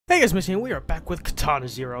Hey guys, Missy, we are back with Katana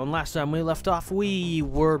Zero, and last time we left off, we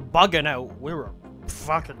were bugging out. We were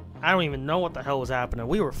fucking... I don't even know what the hell was happening.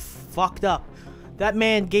 We were fucked up. That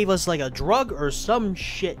man gave us like a drug or some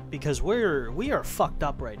shit, because we are fucked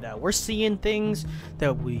up right now. We're seeing things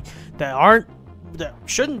that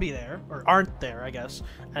shouldn't be there, or aren't there, I guess.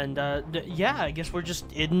 And yeah, I guess we're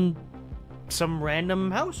just in some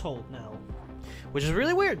random household now, which is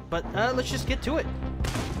really weird, but let's just get to it.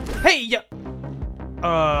 Hey, yeah.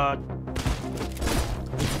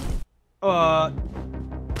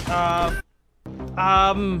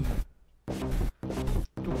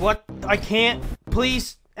 What? I can't,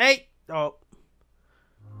 please. Hey, oh.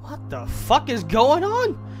 What the fuck is going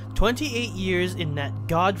on? 28 years in that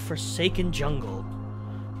god-forsaken jungle.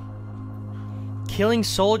 Killing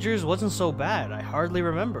soldiers wasn't so bad. I hardly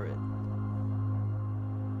remember it.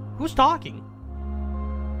 Who's talking?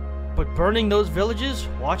 But burning those villages,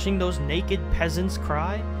 watching those naked peasants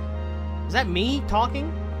cry? Is that me talking?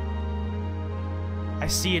 I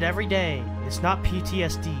see it every day. It's not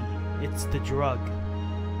PTSD, it's the drug.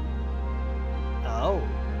 Oh.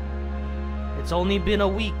 It's only been a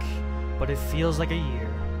week, but it feels like a year.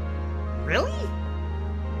 Really?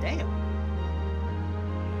 Damn.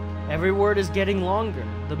 Every word is getting longer.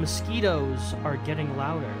 The mosquitoes are getting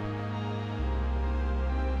louder.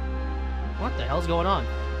 What the hell's going on?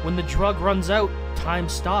 When the drug runs out, time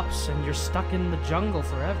stops and you're stuck in the jungle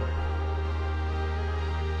forever.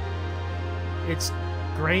 It's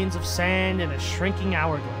grains of sand in a shrinking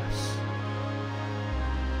hourglass.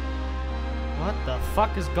 What the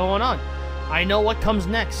fuck is going on? I know what comes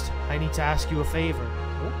next. I need to ask you a favor.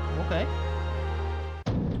 Oh, okay.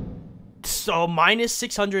 So, minus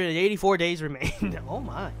 684 days remain. Oh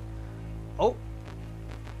my. Oh.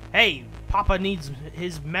 Hey, Papa needs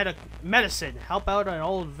his medicine. Help out an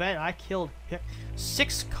old vet. I killed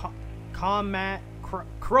 6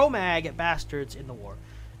 Cro-Mag bastards in the war.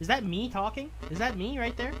 Is that me talking? Is that me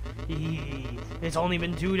right there? It's only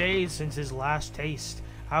been 2 days since his last taste.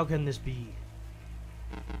 How can this be?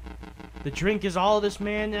 The drink is all this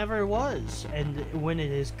man ever was, and when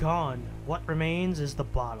it is gone, what remains is the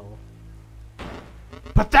bottle.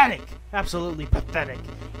 Pathetic! Absolutely pathetic.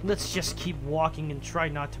 Let's just keep walking and try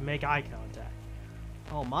not to make eye contact.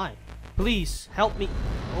 Oh my. Please, help me.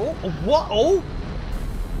 Oh, what? Oh!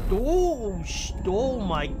 Oh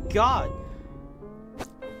my god.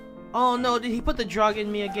 Oh no, did he put the drug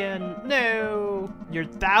in me again? No! Your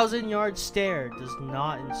 1,000-yard stare does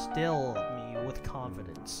not instill me with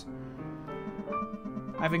confidence.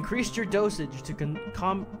 I've increased your dosage to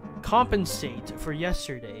compensate for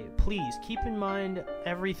yesterday. Please keep in mind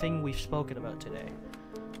everything we've spoken about today.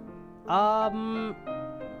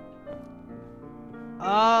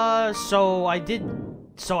 So I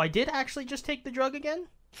did actually just take the drug again?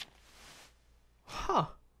 Huh.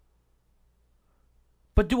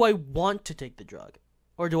 But do I want to take the drug?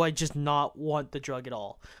 Or do I just not want the drug at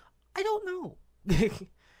all? I don't know.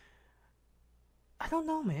 I don't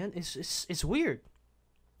know, man. It's weird.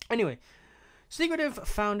 Anyway, secretive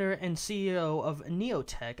founder and CEO of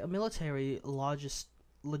Neotech, a military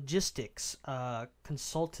logistics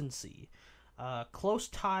consultancy, close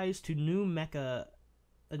ties to New Mecca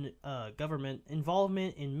government,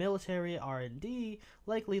 involvement in military R&D,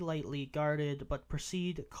 likely lightly guarded, but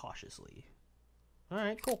proceed cautiously.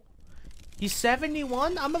 Alright, cool. He's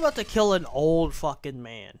 71? I'm about to kill an old fucking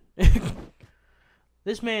man.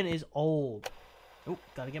 This man is old. Oh,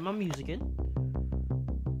 gotta get my music in.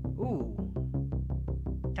 Ooh.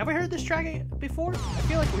 Have we heard this track before? I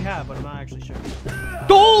feel like we have, but I'm not actually sure.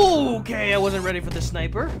 Okay, I wasn't ready for the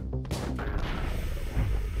sniper.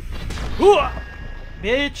 Ooh,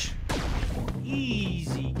 bitch.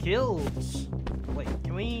 Easy kills. Wait,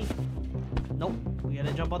 can we? Nope. We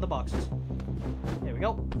gotta jump on the boxes. There we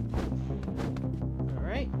go.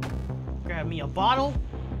 Alright. Grab me a bottle.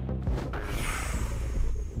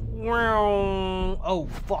 Oh,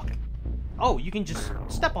 fuck. Oh, you can just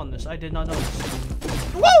step on this. I did not notice.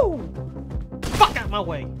 Woo! Fuck out my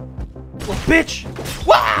way. Little bitch!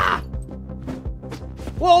 Wah!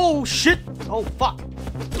 Whoa, shit! Oh, fuck.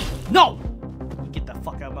 No! Get the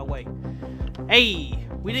fuck out of my way. Hey,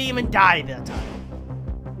 we didn't even die that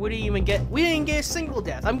time. We didn't get a single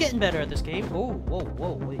death. I'm getting better at this game. Oh,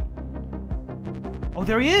 whoa, wait. Oh,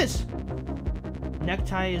 there he is!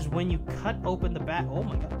 Necktie is when you cut open the back. Oh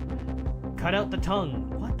my god. Cut out the tongue.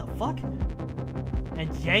 What the fuck?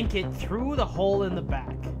 And yank it through the hole in the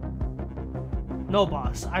back. No,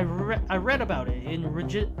 boss. I read about it in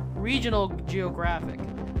Regional Geographic.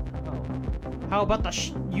 Oh. How about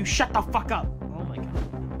you shut the fuck up? Oh my god.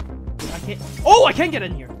 I can't. Oh, I can't get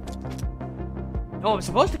in here. Oh, I'm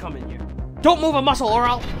supposed to come in here. Don't move a muscle or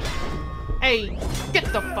I'll... Hey, get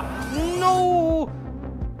the fuck. No.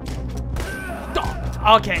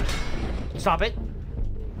 Okay. Stop it.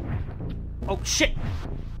 Oh, shit.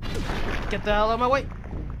 Get the hell out of my way.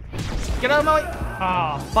 Get out of my way.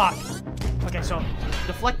 Oh, fuck. Okay, so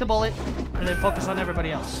deflect the bullet and then focus on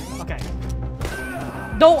everybody else. Okay.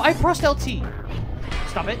 No, I pressed LT.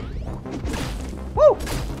 Stop it. Woo!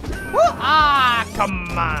 Woo! Ah,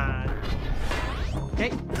 come on.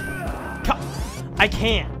 Okay. I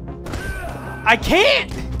can't. I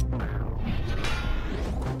can't!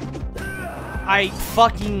 I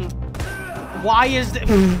fucking... Why is this...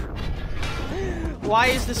 Why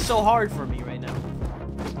is this so hard for me right now?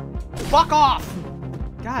 Fuck off!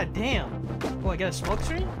 God damn. Oh, I got a smoke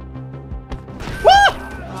screen? Woo!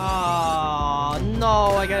 Oh,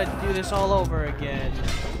 no, I gotta do this all over again.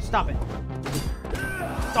 Stop it.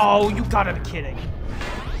 Oh, you gotta be kidding.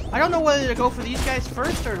 I don't know whether to go for these guys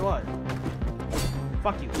first or what.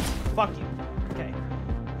 Fuck you. Fuck you. Okay.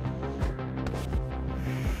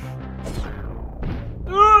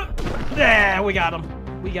 There, we got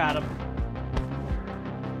him. We got him.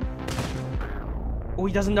 Oh,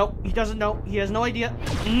 he doesn't know. He doesn't know. He has no idea.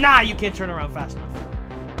 Nah, you can't turn around fast enough.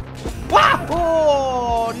 Ah!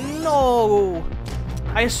 Oh, no.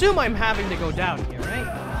 I assume I'm having to go down here, right?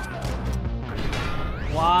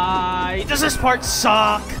 Why does this part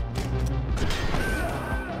suck?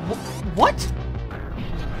 What?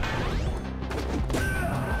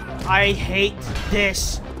 I hate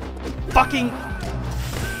this. Fucking...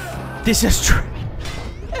 This is true.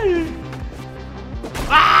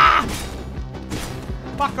 Ah!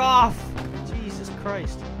 Fuck off. Jesus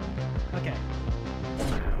Christ. Okay.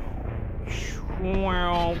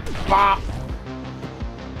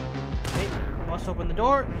 Okay, bust open the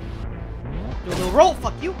door. Do a little roll,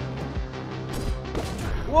 fuck you.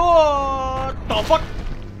 What the fuck?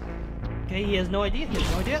 Okay, he has no idea,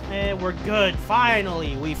 And we're good,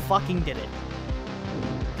 finally, we fucking did it.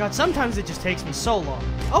 God, sometimes it just takes me so long.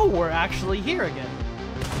 Oh, we're actually here again.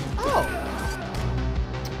 Oh.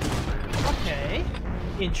 Okay.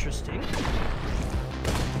 Interesting.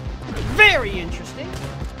 Very interesting.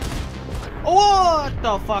 What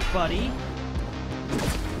the fuck, buddy?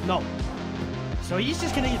 No. So he's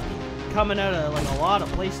just gonna be coming out of like a lot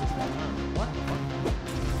of places then, huh? What the fuck?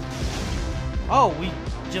 Oh, we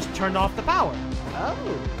just turned off the power. Oh,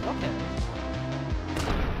 okay.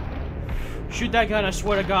 Shoot that gun, I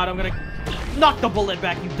swear to God, I'm gonna knock the bullet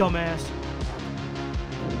back, you dumbass.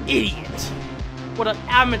 Idiot. What an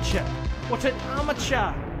amateur. What an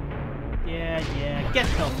amateur. Yeah, get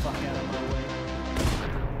the fuck out of my way.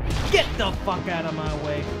 Get the fuck out of my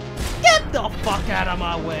way. Get the fuck out of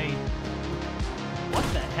my way. What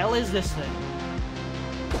the hell is this thing?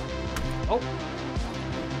 Oh.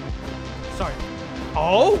 Sorry.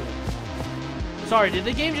 Oh! Sorry, did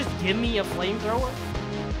the game just give me a flamethrower?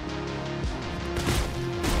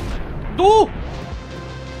 Oh!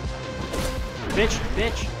 Bitch,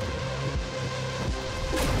 bitch.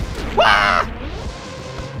 Ah!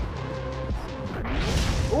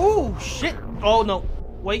 Oh, shit. Oh, no.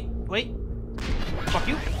 Wait. Fuck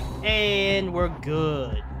you. And we're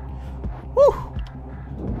good. Whew.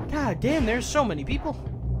 God damn, there's so many people.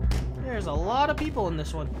 There's a lot of people in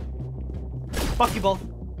this one. Fuck you both.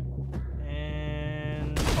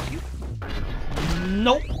 And fuck you.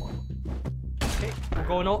 Nope. Okay, we're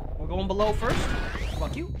going below first.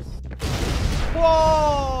 Fuck you.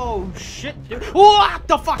 Whoa, shit, dude. What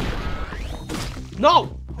the fuck? No.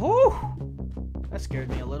 Whew. That scared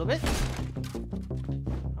me a little bit.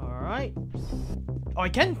 All right. Oh, I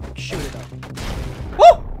can shoot it up.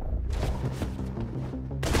 Woo!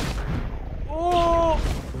 Oh!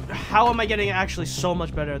 How am I getting actually so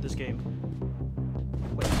much better at this game?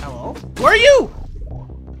 Wait, hello? Where are you?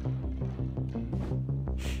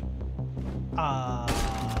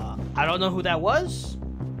 I don't know who that was.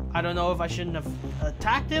 I don't know if I shouldn't have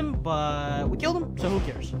attacked him, but we killed him, so who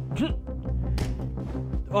cares?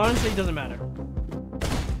 Honestly, it doesn't matter.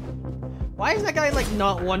 Why is that guy, like,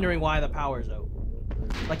 not wondering why the power's out?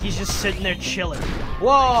 Like, he's just sitting there chilling.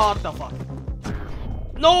 What the fuck?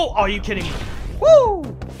 No! Oh, are you kidding me?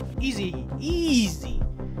 Woo! Easy. Easy.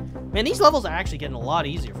 Man, these levels are actually getting a lot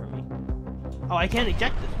easier for me. Oh, I can't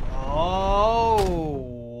eject this. Oh,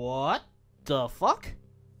 what the fuck?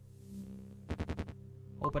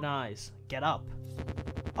 Open eyes. Get up.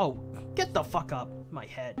 Oh, get the fuck up. My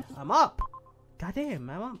head. I'm up. Goddamn,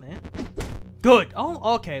 I'm up, man. Good.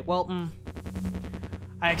 Oh, okay. Well,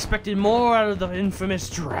 I expected more out of the infamous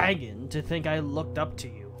dragon to think I looked up to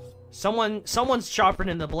you. Someone's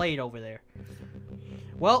sharpening the blade over there.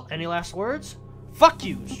 Well, any last words? Fuck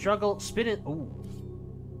you. Struggle. Spit it. Ooh.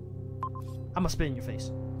 I'm gonna spit in your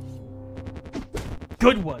face.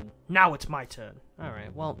 Good one. Now it's my turn.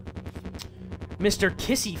 Alright, well. Mr.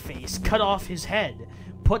 Kissy Face cut off his head.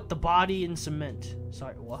 Put the body in cement.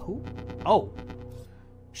 Sorry, what? Who? Oh.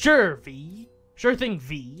 Sure, V. Sure thing,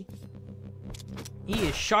 V. He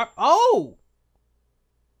is sharp. Oh!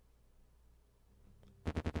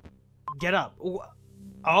 Get up.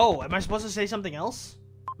 Oh, am I supposed to say something else?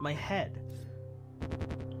 My head.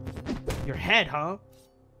 Your head, huh?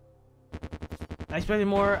 I expected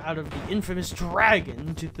more out of the infamous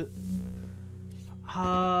dragon to the...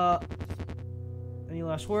 Any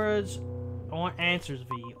last words? I want answers,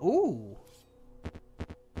 V. Ooh.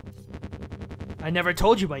 I never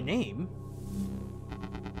told you my name.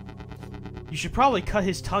 You should probably cut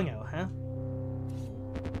his tongue out, huh?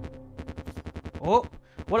 Oh,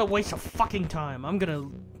 what a waste of fucking time. I'm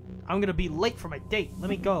gonna be late for my date. Let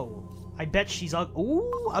me go. I bet she's ugly.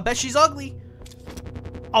 Ooh, I bet she's ugly.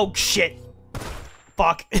 Oh, shit.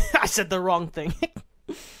 Fuck. I said the wrong thing.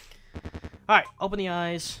 Alright, open the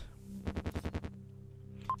eyes.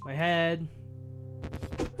 My head.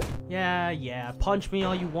 Yeah. Punch me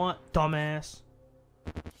all you want, dumbass.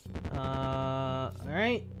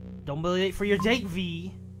 Alright. Don't be late for your date,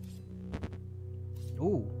 V.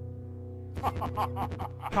 Ooh.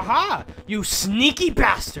 Haha! You sneaky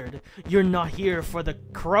bastard! You're not here for the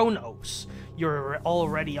Chronos. You're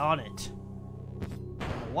already on it.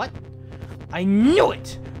 What? I knew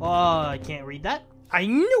it! Oh, I can't read that. I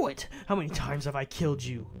knew it! How many times have I killed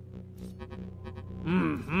you?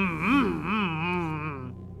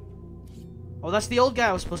 Oh, that's the old guy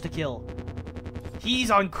I was supposed to kill.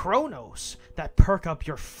 He's on Chronos. That perk up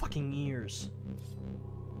your fucking ears.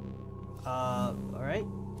 Alright.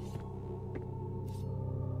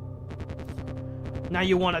 Now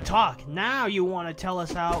you want to talk. Now you want to tell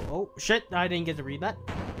us how... Oh, shit. I didn't get to read that.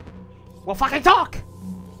 Well, fucking talk!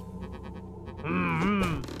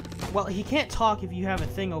 Well, he can't talk if you have a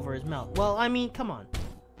thing over his mouth. Well, I mean, come on.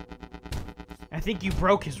 I think you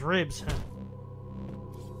broke his ribs, huh?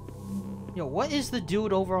 Yo, what is the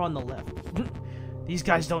dude over on the left? These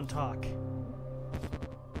guys don't talk.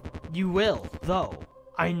 You will, though.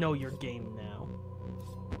 I know your game now.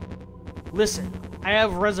 Listen, I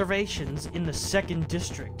have reservations in the 2nd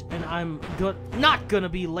District, and I'm not gonna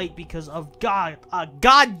be late because of a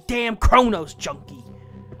goddamn Chronos junkie.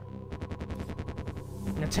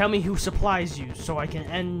 Now tell me who supplies you so I can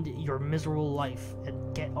end your miserable life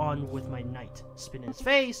and get on with my night. Spit in his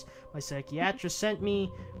face. My psychiatrist sent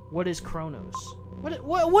me. What is Chronos?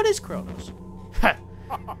 What is Chronos?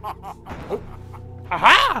 Oh.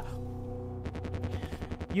 Aha!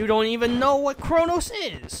 You don't even know what Chronos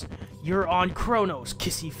is. You're on Chronos,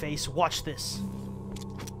 kissy face. Watch this.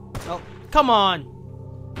 Oh, come on.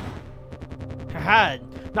 Haha.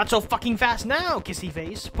 Not so fucking fast now, kissy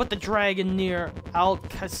face. Put the dragon near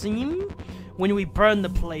Al-Qasim. When we burn the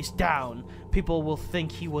place down, people will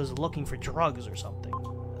think he was looking for drugs or something.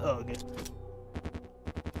 Ugh.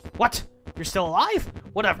 What? You're still alive?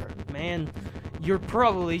 Whatever, man. You're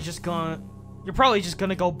probably just gonna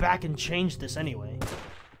go back and change this anyway.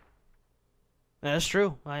 That's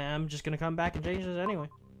true. I am just gonna come back and change this anyway.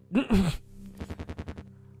 I'm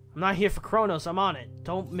not here for Chronos. I'm on it.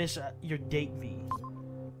 Don't miss your date, V.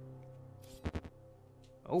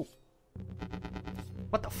 Oh.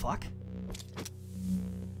 What the fuck?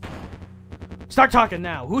 Start talking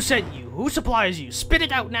now. Who sent you? Who supplies you? Spit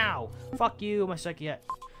it out now. Fuck you, my psychiatrist.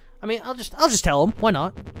 I mean, I'll just tell him. Why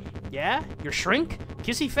not? Yeah? Your shrink?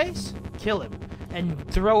 Kissy face? Kill him. And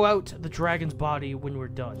throw out the dragon's body when we're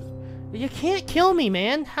done. You can't kill me,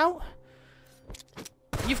 man. How?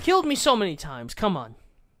 You've killed me so many times. Come on.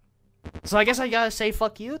 So I guess I gotta say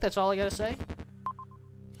fuck you? That's all I gotta say?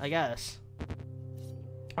 I guess.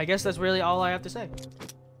 I guess that's really all I have to say.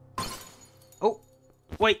 Oh.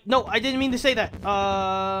 Wait, no, I didn't mean to say that.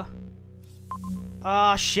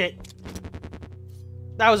 Shit.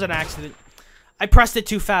 That was an accident. I pressed it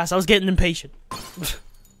too fast. I was getting impatient.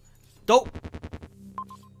 Dope.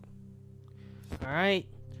 Alright.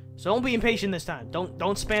 So don't be impatient this time. Don't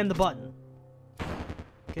spam the button.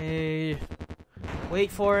 Okay.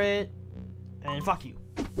 Wait for it. And fuck you.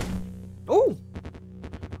 Oh!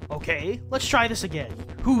 Okay, let's try this again.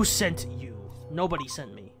 Who sent you? Nobody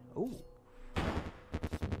sent me. Ooh.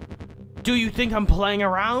 Do you think I'm playing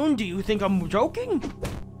around? Do you think I'm joking?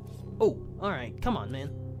 Oh, alright. Come on,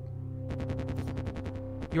 man.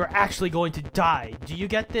 You're actually going to die. Do you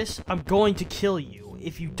get this? I'm going to kill you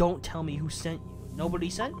if you don't tell me who sent you. Nobody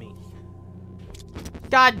sent me.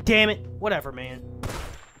 God damn it. Whatever, man.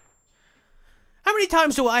 How many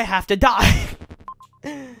times do I have to die?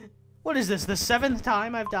 What is this? The 7th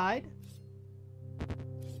time I've died?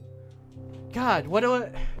 God, what do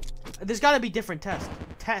There's gotta be different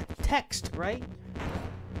text, right?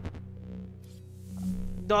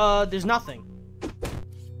 There's nothing.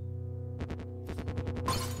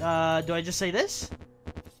 Do I just say this?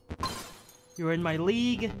 You're in my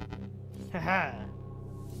league. Haha.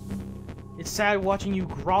 It's sad watching you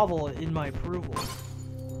grovel in my approval.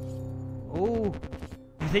 Oh,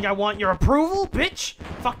 you think I want your approval, bitch?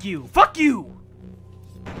 Fuck you. Fuck you!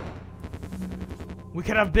 We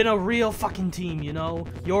could have been a real fucking team, you know?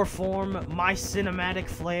 Your form, my cinematic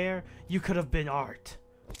flair, you could have been art.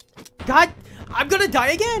 God, I'm gonna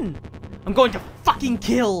die again! I'm going to fucking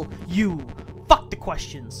kill you. Fuck the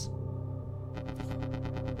questions.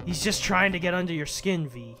 He's just trying to get under your skin,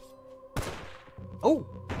 V. Oh!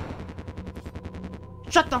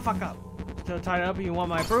 Shut the fuck up. Still tied up and you want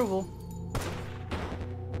my approval.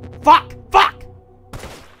 Fuck! Fuck!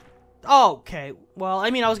 Okay, well, I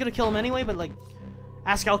mean, I was gonna kill him anyway, but like,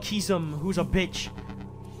 ask Alkizum, who's a bitch.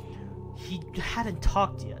 He hadn't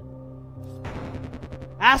talked yet.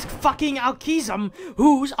 Ask fucking Alkizum,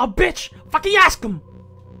 who's a bitch! Fucking ask him!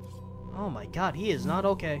 Oh my god, he is not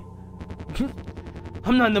okay.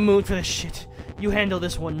 I'm not in the mood for this shit. You handle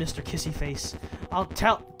this one, Mr. Kissy Face. I'll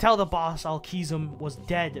tell the boss Alkizum was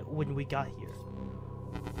dead when we got here.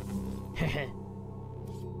 Heh.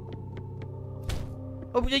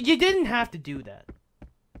 Oh, you didn't have to do that.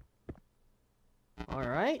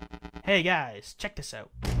 Alright. Hey guys, check this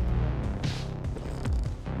out.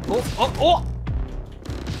 Oh!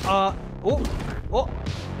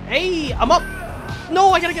 Hey, I'm up!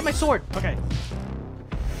 No, I gotta get my sword. Okay.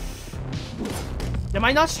 Am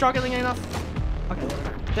I not struggling enough? Okay,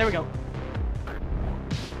 there we go.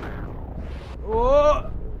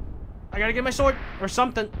 Oh! I gotta get my sword or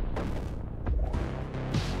something.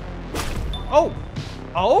 Oh!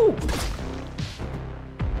 Oh!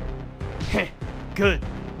 Heh, good.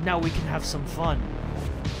 Now we can have some fun.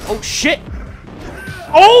 Oh shit!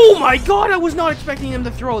 Oh my god, I was not expecting him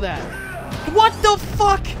to throw that. What the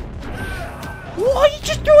fuck? Why, he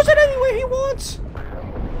just throws it anywhere he wants.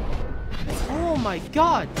 Oh my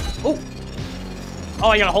god. Oh. Oh,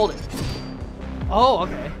 I gotta hold it. Oh,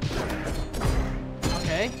 okay.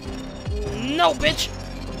 Okay. No, bitch.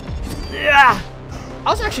 Yeah. I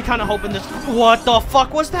was actually kind of hoping this. What the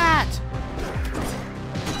fuck was that?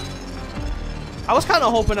 I was kind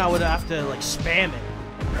of hoping I would have to like spam it.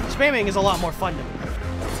 Spamming is a lot more fun to me.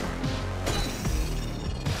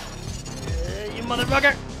 You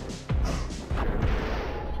motherfucker.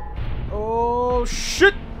 Oh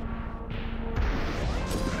shit.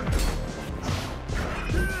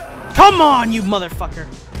 Come on, you motherfucker.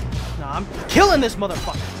 Nah, I'm killing this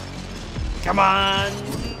motherfucker. Come on.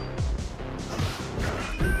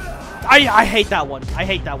 I hate that one. I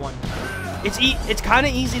hate that one. It's kind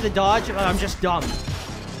of easy to dodge, but I'm just dumb.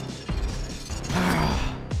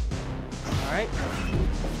 Alright.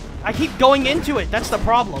 I keep going into it. That's the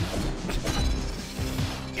problem.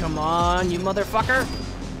 Come on, you motherfucker.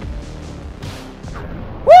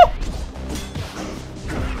 Woo!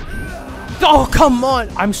 Oh, come on.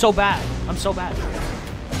 I'm so bad. I'm so bad.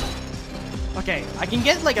 Okay, I can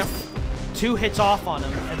get like 2 hits off on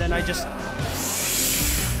him, and then I just...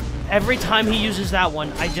 Every time he uses that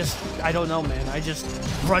one, I don't know, man. I just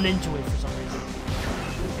run into it for some reason.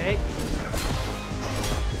 Okay.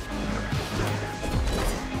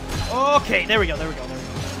 Okay, there we go, there we go, there we go.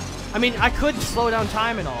 I mean, I could slow down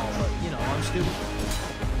time and all, but, you know, I'm stupid.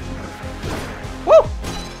 Woo!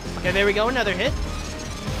 Okay, there we go, another hit.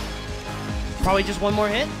 Probably just one more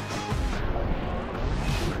hit.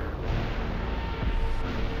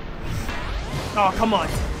 Oh, come on.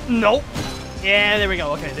 Nope. Yeah, there we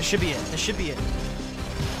go. Okay, this should be it. This should be it.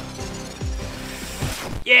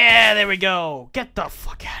 Yeah, there we go. Get the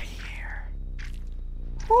fuck out of here.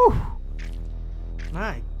 Whew.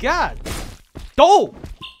 My god. Oh!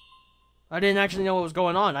 I didn't actually know what was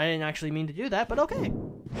going on. I didn't actually mean to do that, but okay.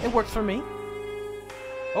 It worked for me.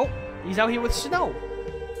 Oh, he's out here with Snow.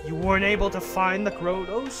 You weren't able to find the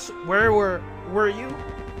Kronos? Where were you?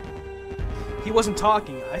 He wasn't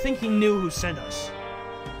talking. I think he knew who sent us.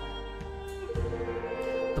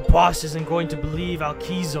 The boss isn't going to believe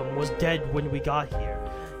Alkizum was dead when we got here.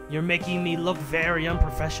 You're making me look very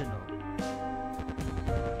unprofessional.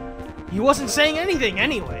 He wasn't saying anything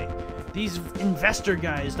anyway. These investor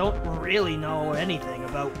guys don't really know anything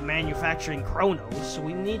about manufacturing Kronos, so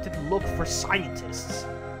we need to look for scientists.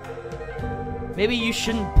 Maybe you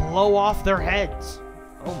shouldn't blow off their heads.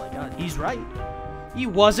 Oh my god, he's right. He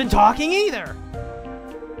wasn't talking either.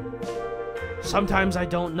 Sometimes I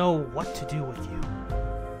don't know what to do with you.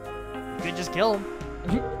 You could just kill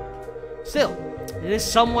him. Still, it is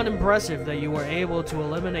somewhat impressive that you were able to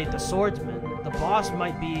eliminate the swordsman, the The boss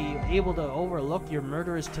might be able to overlook your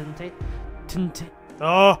murderous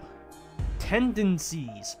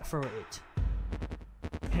tendencies for it.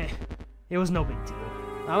 It was no big deal.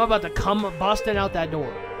 I'm about to come busting out that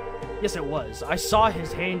door. Yes, it was. I saw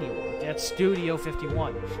his handiwork at Studio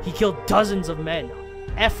 51. He killed dozens of men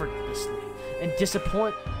effortlessly and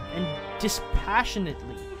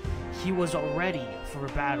dispassionately. He was ready for a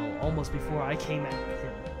battle almost before I came at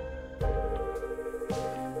him.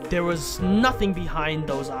 There was nothing behind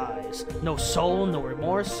those eyes. No soul, no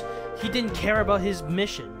remorse. He didn't care about his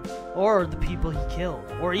mission, or the people he killed,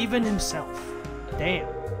 or even himself. Damn.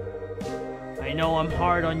 I know I'm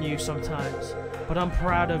hard on you sometimes, but I'm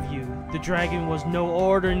proud of you. The dragon was no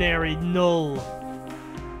ordinary null.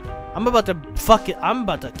 I'm about to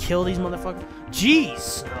kill these motherfuckers.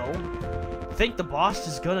 Jeez, no. Think the boss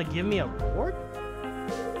is gonna give me a reward?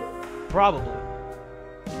 Probably.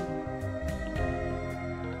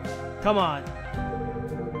 Come on.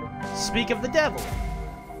 Speak of the devil.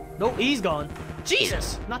 Nope, he's gone.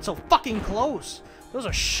 Jesus! Not so fucking close. Those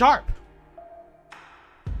are sharp.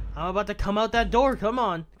 I'm about to come out that door. Come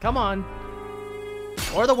on. Come on.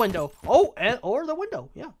 Or the window. Oh, or the window.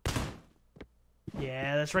 Yeah.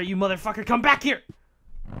 Yeah, that's right, you motherfucker. Come back here.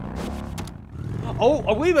 Oh,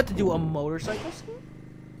 are we about to do a motorcycle scene?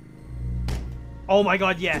 Oh my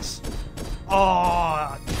god, yes.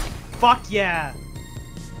 Oh, fuck yeah.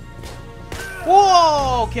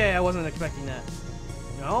 Whoa, okay, I wasn't expecting that.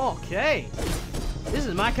 Okay. This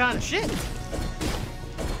is my kind of shit.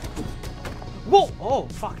 Whoa, oh,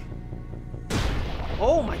 fuck.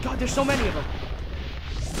 Oh my god, there's so many of them.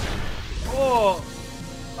 Oh.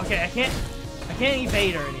 Okay, I can't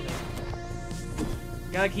evade or anything.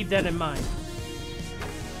 Gotta keep that in mind.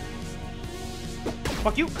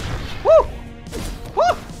 Fuck you. Woo!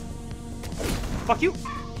 Woo! Fuck you.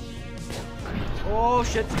 Oh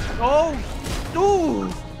shit. Oh! Ooh!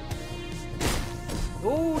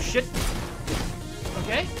 Oh shit.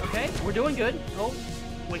 Okay, okay, we're doing good. Oh,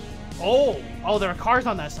 wait. Oh! Oh, there are cars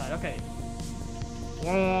on that side. Okay.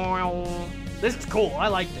 This is cool. I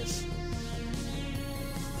like this.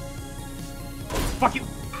 Fuck you.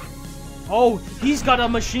 Oh, he's got a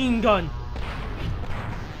machine gun.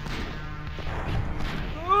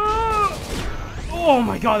 Oh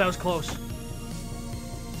my god, that was close.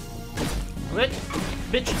 Bitch,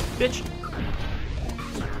 bitch.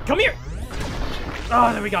 Come here.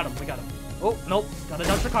 Oh, there we got him. We got him. Oh, nope. Gotta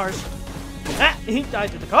dodge the cars. Ah, he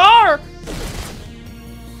died to the car.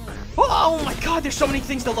 Oh my god, there's so many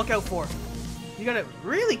things to look out for. You gotta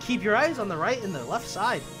really keep your eyes on the right and the left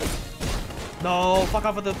side. No, fuck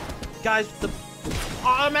off with the guys with the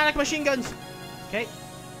automatic machine guns. Okay.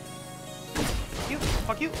 Fuck you.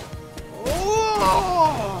 Fuck you.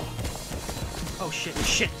 Oh! Oh shit,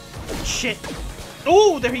 shit, shit.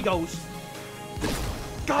 Oh, there he goes.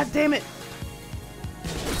 God damn it.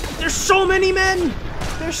 There's so many men.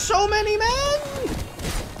 There's so many men.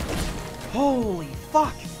 Holy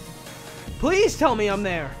fuck. Please tell me I'm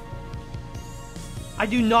there. I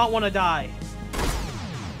do not want to die.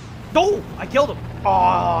 No, I killed him.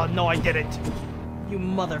 Oh, no, I didn't. You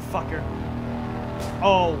motherfucker.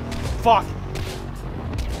 Oh, fuck.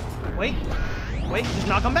 Wait, wait, just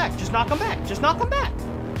knock him back. Just knock him back. Just knock him back.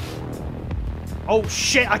 Oh,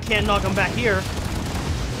 shit, I can't knock him back here.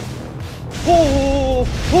 Oh,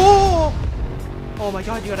 oh. Oh my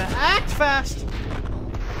god, you gotta act fast.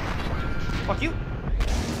 Fuck you.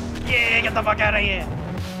 Yeah, get the fuck out of here.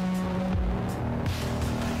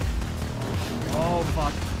 Oh,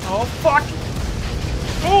 fuck. Oh, fuck!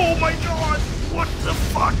 Oh my god! What the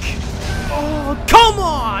fuck? Oh, come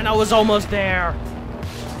on! I was almost there!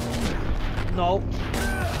 No.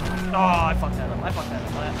 Oh, I fucked that up. I fucked that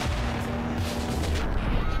up.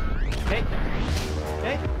 Okay.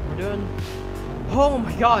 Okay, we're doing... Oh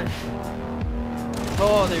my god!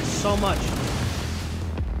 Oh, there's so much.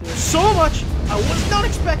 There's so much! I was not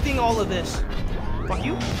expecting all of this. Fuck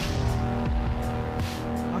you.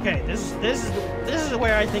 Okay, this is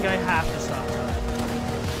where I think I have to stop time.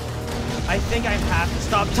 I think I have to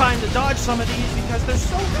stop time to dodge some of these because they're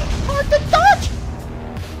so hard to dodge!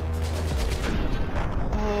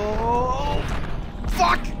 Oh,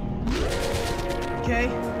 fuck! Okay.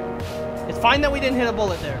 It's fine that we didn't hit a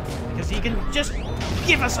bullet there because he can just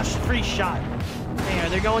give us a free shot. Hey, are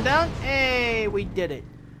they going down? Hey, we did it.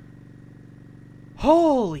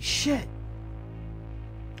 Holy shit.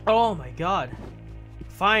 Oh my god.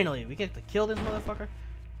 Finally, we get to kill this motherfucker.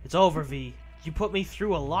 It's over, V. You put me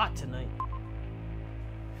through a lot tonight.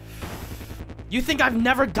 You think I've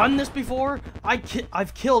never done this before?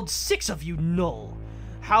 I've killed 6 of you, null.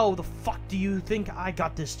 How the fuck do you think I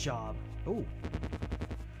got this job? Ooh.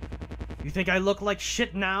 You think I look like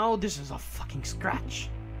shit now? This is a fucking scratch.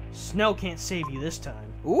 Snow can't save you this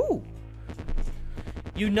time. Ooh.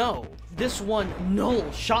 You know, this one,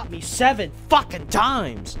 Noel shot me 7 fucking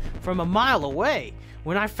times from a mile away.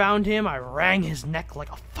 When I found him, I wrung his neck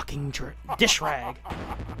like a fucking dish rag.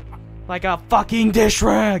 Like a fucking dish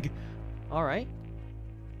rag. Alright.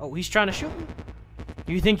 Oh, he's trying to shoot me?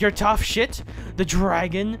 You think you're tough shit? The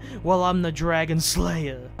dragon? Well, I'm the dragon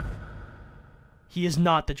slayer. He is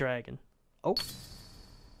not the dragon. Oh.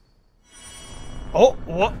 Oh,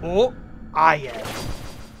 what? Oh, I am.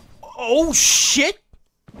 Oh, shit!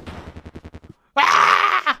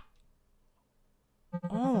 Ah!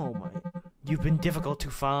 Oh, my. You've been difficult to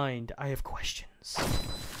find. I have questions.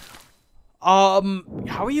 How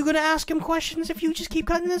are you gonna ask him questions if you just keep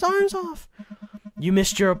cutting his arms off? You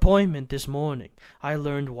missed your appointment this morning. I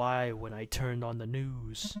learned why when I turned on the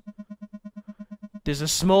news. There's a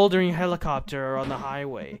smoldering helicopter on the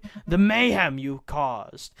highway. The mayhem you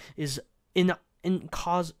caused is I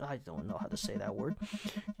don't know how to say that word.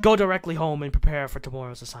 Go directly home and prepare for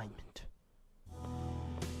tomorrow's assignment.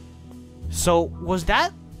 So, was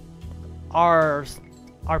that our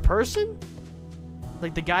person?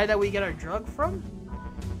 Like the guy that we get our drug from?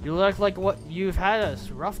 You look like what you've had a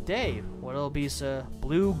rough day. What'll be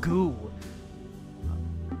blue goo?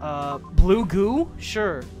 Blue goo?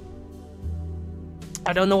 Sure.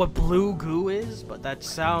 I don't know what blue goo is, but that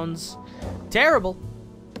sounds terrible.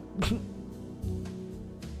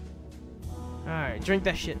 Alright, drink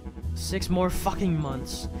that shit. 6 more fucking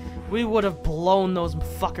months. We would have blown those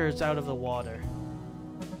fuckers out of the water.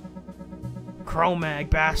 Cro-Mag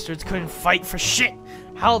bastards couldn't fight for shit.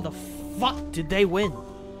 How the fuck did they win?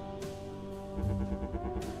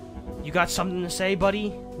 You got something to say,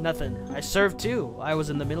 buddy? Nothing. I served too. I was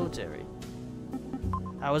in the military.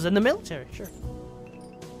 Sure.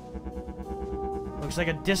 Looks like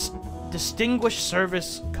a distinguished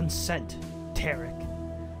service consent, Tarek.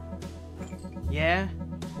 Yeah?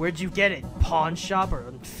 Where'd you get it? Pawn shop or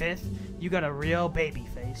on 5th? You got a real baby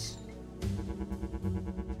face.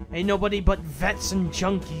 Ain't nobody but vets and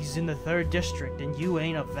junkies in the 3rd district, and you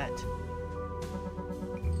ain't a vet.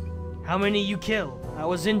 How many you killed? I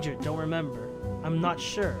was injured, don't remember. I'm not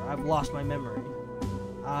sure, I've lost my memory.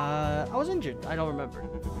 I was injured, I don't remember.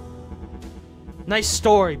 Nice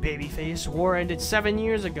story, babyface. War ended 7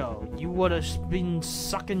 years ago. You would have been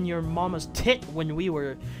sucking your mama's tit when we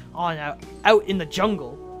were out in the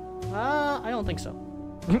jungle. I don't think so.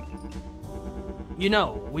 You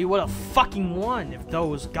know, we would have fucking won if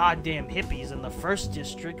those goddamn hippies in the 1st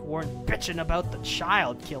district weren't bitching about the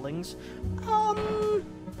child killings.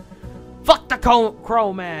 Fuck the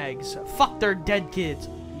Cro-Mags. Fuck their dead kids.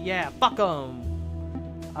 Yeah, fuck them.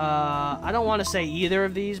 I don't want to say either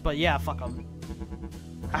of these, but yeah, fuck them.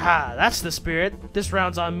 Aha, that's the spirit. This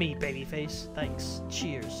round's on me, babyface. Thanks.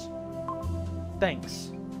 Cheers.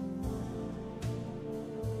 Thanks.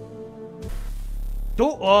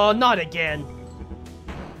 Oh, not again.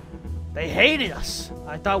 They hated us.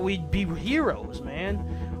 I thought we'd be heroes,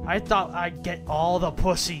 man. I thought I'd get all the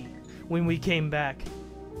pussy when we came back.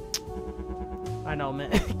 I know, man.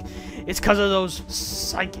 It's because of those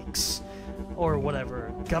psychics. Or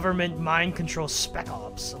whatever. Government mind control spec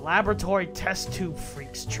ops. Laboratory test tube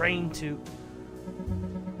freaks trained to...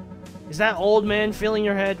 Is that old man filling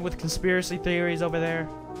your head with conspiracy theories over there?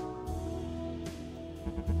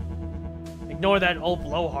 Ignore that old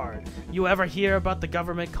blowhard. You ever hear about the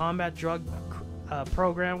government combat drug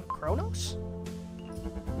program Kronos?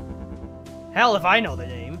 Hell if I know the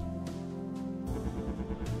name.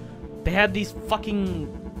 They had these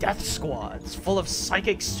fucking death squads full of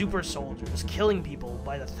psychic super soldiers killing people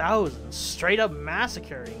by the thousands, straight up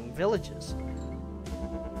massacring villages.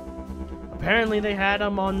 Apparently they had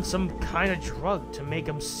them on some kind of drug to make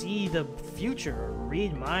them see the future or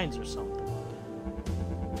read minds or something.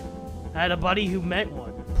 I had a buddy who met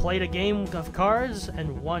one, played a game of cards,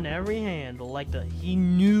 and won every hand like he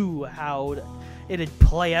knew how it'd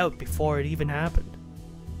play out before it even happened.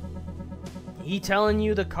 He telling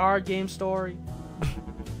you the card game story?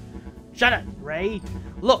 Shut up, Ray.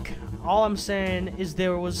 Look, all I'm saying is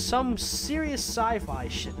there was some serious sci-fi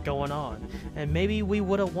shit going on, and maybe we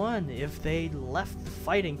would have won if they'd left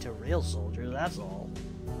fighting to real soldiers, that's all.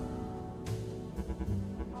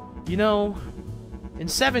 You know, in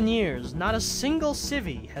 7 years, not a single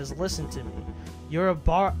civvy has listened to me. You're a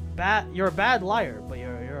bad liar, but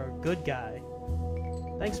you're a good guy.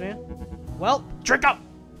 Thanks, man. Well, drink up!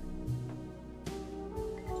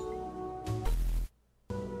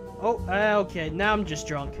 Oh, okay, now I'm just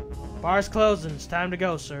drunk. Bar's closing, it's time to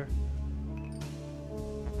go, sir.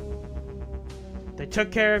 They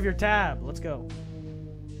took care of your tab, let's go.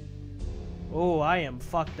 Oh, I am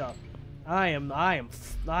fucked up.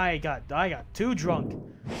 I got too drunk.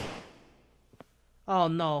 Oh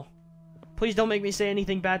no. Please don't make me say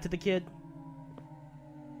anything bad to the kid.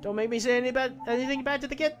 Don't make me say anything bad to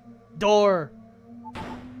the kid. Door.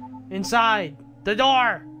 Inside. The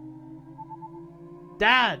door.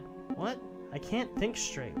 Dad. What? I can't think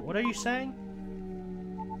straight. What are you saying?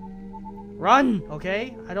 Run,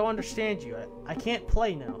 okay? I don't understand you. I can't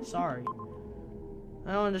play now. Sorry.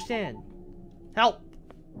 I don't understand. Help.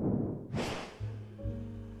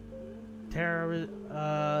 Terror.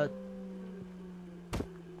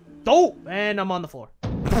 Oh, and I'm on the floor.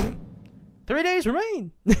 3 days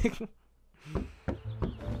remain.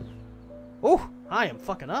 Oh, I am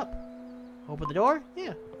fucking up. Open the door?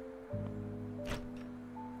 Yeah.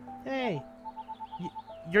 Hey.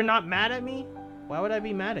 You're not mad at me? Why would I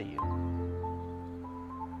be mad at you?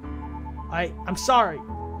 I'm sorry.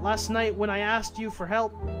 Last night when I asked you for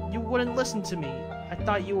help, you wouldn't listen to me. I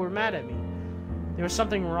thought you were mad at me. There was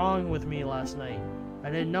something wrong with me last night. I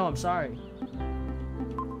didn't know. I'm sorry.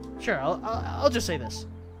 Sure, I'll just say this.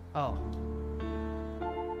 Oh.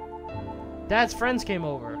 Dad's friends came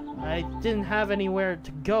over. I didn't have anywhere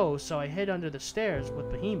to go, so I hid under the stairs with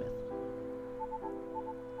Behemoth.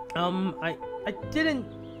 I didn't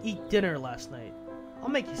eat dinner last night. I'll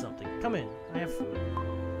make you something. Come in. I have food.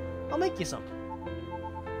 I'll make you something.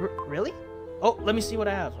 Really? Oh, let me see what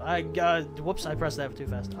I have. Whoops, I pressed that too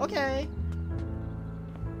fast. Okay.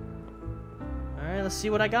 Alright, let's see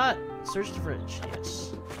what I got. Search the fridge.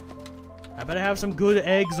 Yes. I better have some good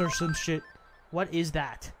eggs or some shit. What is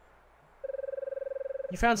that?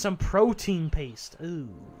 You found some protein paste. Ooh.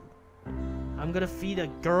 I'm gonna feed a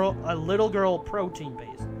little girl protein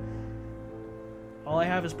paste. All I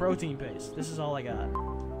have is protein paste. This is all I got.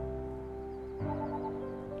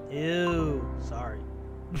 Ew. Sorry.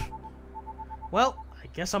 Well, I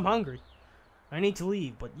guess I'm hungry. I need to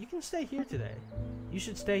leave, but you can stay here today. You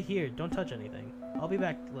should stay here. Don't touch anything. I'll be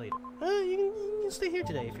back later. You can stay here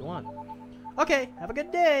today if you want. Okay, have a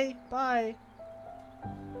good day. Bye.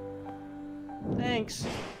 Thanks.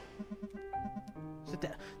 Sit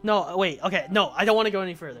down. No, wait. Okay, no, I don't want to go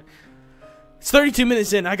any further. It's 32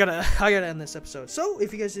 minutes in. I gotta end this episode. So,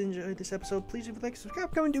 if you guys enjoyed this episode, please leave a like,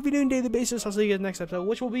 subscribe, comment, do video on a daily basis. I'll see you guys next episode,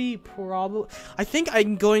 which will be probably... I think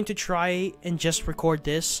I'm going to try and just record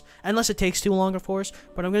this, unless it takes too long, of course.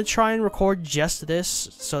 But I'm going to try and record just this,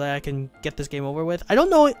 so that I can get this game over with. I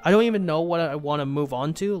don't know. I don't even know what I want to move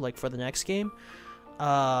on to, like, for the next game.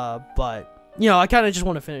 But... you know, I kind of just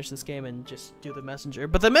want to finish this game and just do the messenger.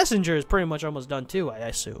 But the messenger is pretty much almost done too, I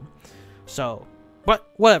assume. So,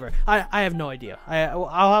 but whatever. I have no idea.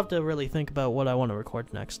 I'll have to really think about what I want to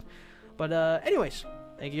record next. But anyways,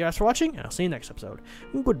 thank you guys for watching, and I'll see you next episode.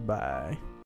 Goodbye.